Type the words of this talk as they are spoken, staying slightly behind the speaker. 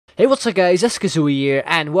Hey, what's up guys, it's Kazooie here,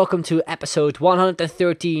 and welcome to episode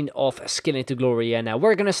 113 of Skin into Glory. And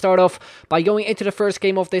we're gonna start off by going into the first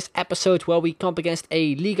game of this episode, where we comp against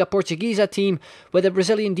a Liga Portuguesa team with a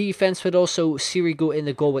Brazilian defense, with also Sirigu in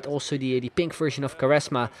the goal, with also the pink version of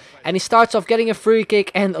Quaresma. And he starts off getting a free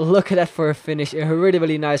kick, and look at that for a finish. A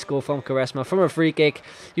really nice goal from Quaresma from a free kick.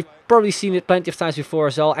 You've probably seen it plenty of times before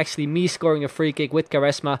as well, actually me scoring a free kick with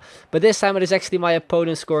Quaresma, but this time it is actually my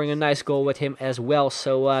opponent scoring a nice goal with him as well.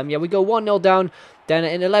 So yeah, we go 1-0 down. Then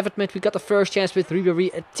in the 11th minute we got the first chance with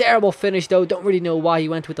Ribéry. A terrible finish though, don't really know why he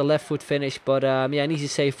went with the left foot finish, but yeah, an easy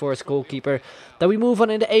save for his goalkeeper. Then we move on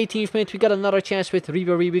in the 18th minute, we got another chance with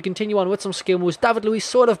Ribéry. We continue on with some skill moves. David Luiz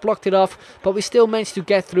sort of blocked it off, but we still managed to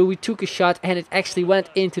get through. We took a shot and it actually went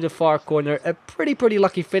into the far corner. A pretty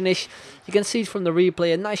lucky finish. You can see it from the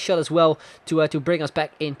replay, a nice shot as well to bring us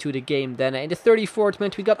back into the game. Then in the 34th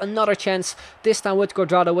minute we got another chance, this time with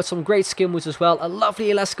Cuadrado with some great skill moves as well. A lovely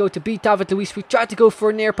Elasco to beat David Luiz. We tried to go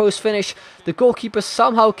for a near post finish. The goalkeeper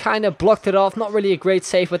somehow kind of blocked it off. Not really a great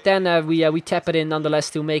save, but then we tap it in nonetheless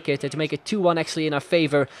to make it 2-1 actually in our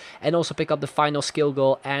favor, and also pick up the final skill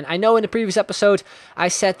goal. And I know in the previous episode I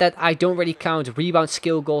said that I don't really count rebound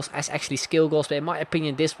skill goals as actually skill goals, but in my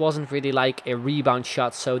opinion this wasn't really like a rebound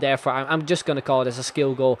shot, so therefore I'm just gonna call it as a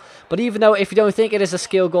skill goal. But even though if you don't think it is a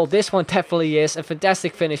skill goal, this one definitely is. A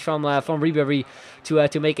fantastic finish from Ribéry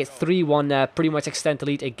to make it 3-1, pretty much extend the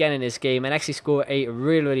lead again in this game, and actually score a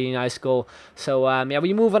really nice goal. So yeah,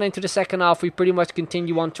 we move on into the second half. We pretty much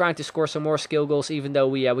continue on trying to score some more skill goals, even though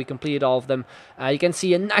we completed all of them. You can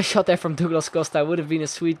see a nice shot there from Douglas Costa. Would have been a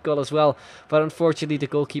sweet goal as well, but unfortunately the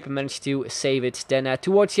goalkeeper managed to save it. Then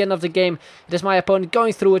towards the end of the game, it is my opponent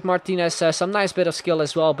going through with Martinez. Some nice bit of skill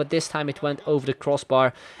as well, but this time it went over the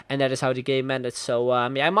crossbar, and that is how the game ended. So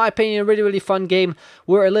yeah, in my opinion, a really fun game.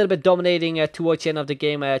 We're a little bit dominating towards the end of the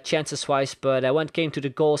game chances wise, but when it came to the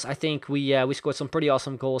goals, I think we scored some pretty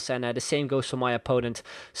awesome goals, and the same goes for my opponent.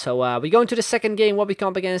 So we go into the second game, where we come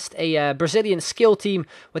up against a Brazilian skill team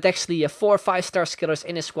with actually 4 5-star skillers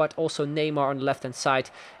in his squad, also Neymar on the left hand side,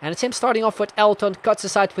 and it's him starting off with Elton, cuts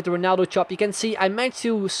aside with the Ronaldo chop. You can see I managed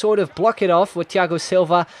to sort of block it off with Thiago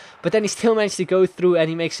Silva, but then he still managed to go through, and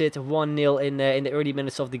he makes it 1-0 in the early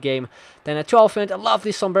minutes of the game. Then at 12th minute, a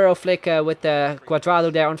lovely sombrero flick with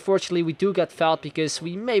Cuadrado there. Unfortunately we do get fouled, because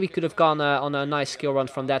we maybe could have gone on a nice skill run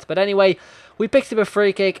from that, but anyway, we picked up a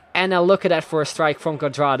free kick, and now look at that for a strike from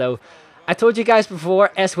Cuadrado. I told you guys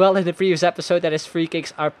before as well in the previous episode that his free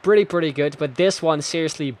kicks are pretty good, but this one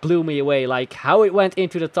seriously blew me away. Like how it went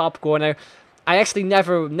into the top corner, I actually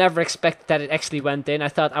never expected that it actually went in. I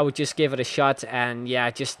thought I would just give it a shot, and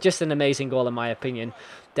yeah, just an amazing goal in my opinion.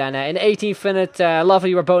 Then in the 18th minute,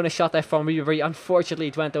 lovely Rabona shot there from Ribéry. Unfortunately,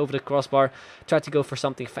 it went over the crossbar. Tried to go for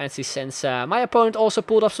something fancy, since my opponent also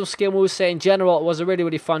pulled off some skill moves. In general, it was a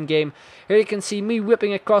really fun game. Here you can see me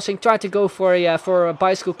whipping a crossing, tried to go for a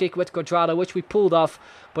bicycle kick with Cuadrado, which we pulled off,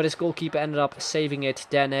 but his goalkeeper ended up saving it.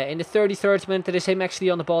 Then in the 33rd minute, it is him actually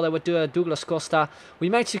on the ball there with Douglas Costa. We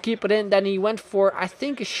managed to keep it in. Then he went for, I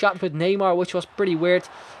think, a shot with Neymar, which was pretty weird.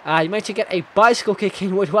 He managed to get a bicycle kick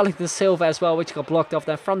in with Wellington Silva as well, which got blocked off.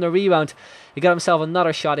 Then from the rebound, he got himself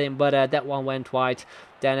another shot in, but that one went wide.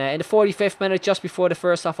 Then in the 45th minute, just before the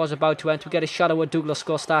first half was about to end, we get a shot with Douglas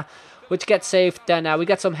Costa, which gets saved. Then we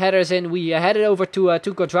got some headers in. We headed over to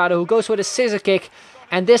Cuadrado, who goes with a scissor kick,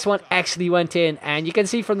 and this one actually went in, and you can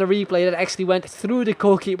see from the replay that it actually went through the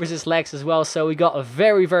goalkeeper's legs as well, so we got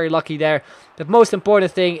very lucky there. The most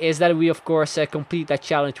important thing is that we of course complete that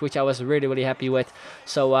challenge, which I was really happy with.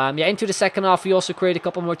 So yeah, into the second half we also created a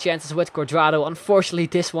couple more chances with Cuadrado. Unfortunately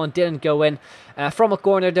this one didn't go in. From a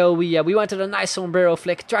corner though, we went to the nice sombrero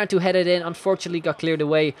flick, trying to head it in. Unfortunately got cleared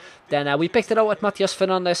away. Then we picked it up with Matias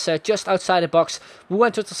Fernandes just outside the box. We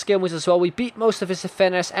went with the skill moves as well. We beat most of his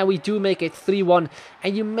defenders, and we do make it 3-1.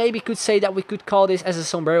 And you maybe could say that we could call this as a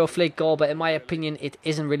sombrero flick goal, but in my opinion it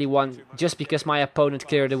isn't really one, just because my opponent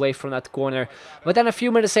cleared away from that corner. But then a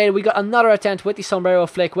few minutes later we got another attempt with the sombrero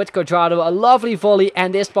flick with Cuadrado, a lovely volley,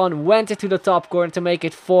 and this one went into the top corner to make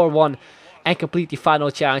it 4-1 and complete the final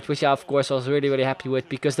challenge, which I of course was really happy with,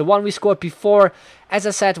 because the one we scored before, as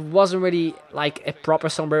I said, wasn't really like a proper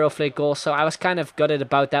sombrero flick goal, so I was kind of gutted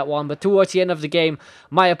about that one. But towards the end of the game,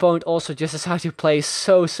 my opponent also just decided to play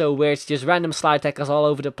so weird, just random slide tackles all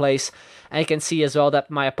over the place. And you can see as well that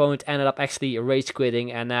my opponent ended up actually rage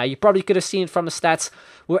quitting, and you probably could have seen it from the stats.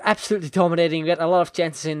 We're absolutely dominating. We had a lot of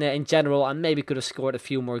chances in general, and maybe could have scored a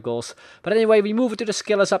few more goals. But anyway, we move into the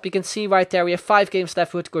skillers up. You can see right there we have 5 games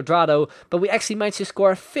left with Cuadrado, but we actually managed to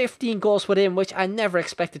score 15 goals with him, which I never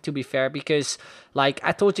expected, to be fair, because Like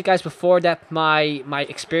I told you guys before that my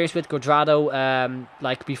experience with Cuadrado,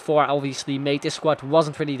 like before I obviously made this squad,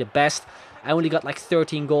 wasn't really the best. I only got like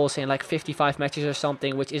 13 goals in like 55 matches or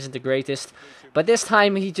something, which isn't the greatest. But this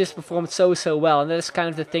time he just performed so well, and that's kind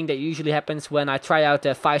of the thing that usually happens when I try out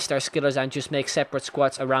the 5-star skillers and just make separate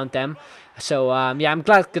squads around them. So yeah, I'm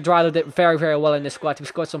glad Cuadrado did very well in this squad. He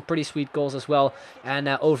scored some pretty sweet goals as well, and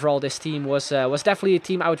overall this team was definitely a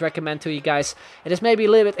team I would recommend to you guys. It is maybe a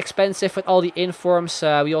little bit expensive with all the informs.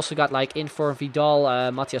 We also got like inform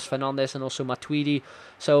Vidal, Matias Fernandes, and also Matuidi.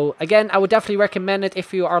 So again, I would definitely recommend it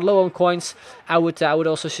if you are low on coins. I would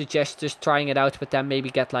also suggest just trying it out, but then maybe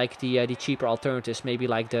get like the cheaper alternatives, maybe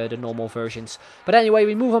like the normal versions. But anyway,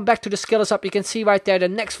 we move on back to the skillers up. You can see right there the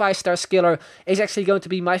next 5-star skiller is actually going to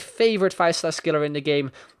be my favorite 5-star skiller in the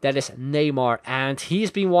game. That is Neymar, and he's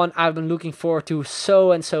been one I've been looking forward to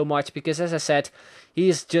so much, because as I said, he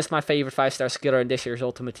is just my favorite 5-star skiller in this year's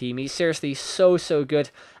Ultimate Team. He's seriously so good.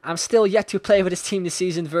 I'm still yet to play with his Team this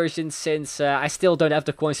Season version, since I still don't have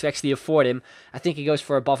the coins to actually afford him. I think he goes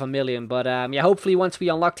for above $1 million. But yeah, hopefully once we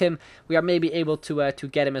unlocked him, we are maybe able to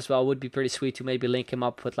get him as well. It would be pretty sweet to maybe link him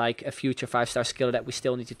up with like a future 5-star skiller that we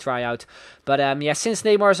still need to try out. But yeah, since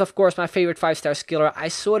Neymar is of course my favorite 5-star skiller, I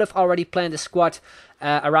sort of already planned a squad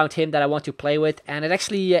around him that I want to play with, and it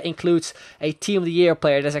actually includes a Team of the Year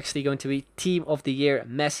player that's actually going to be Team of the Year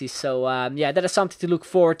Messi. So yeah, that is something to look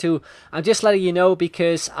forward to. I'm just letting you know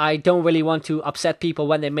because I don't really want to upset people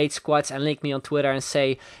when they made squads and link me on Twitter and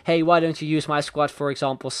say, hey, why don't you use my squad, for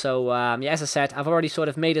example. So yeah, as I said, I've already sort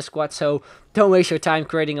of made a squad, so don't waste your time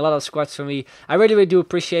creating a lot of squads for me. I really do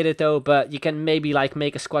appreciate it though, but you can maybe like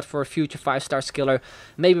make a squad for a future 5-star skiller,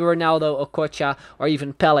 maybe Ronaldo, Okocha, or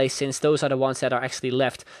even Pele, since those are the ones that are actually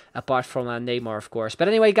left, apart from Neymar, of course. But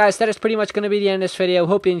anyway, guys, that is pretty much going to be the end of this video.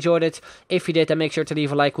 Hope you enjoyed it. If you did, then make sure to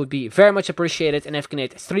leave a like, would be very much appreciated. And if you can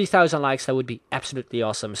hit 3,000 likes, that would be absolutely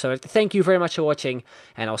awesome. So thank you very much for watching,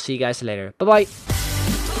 and I'll see you guys later. Bye-bye.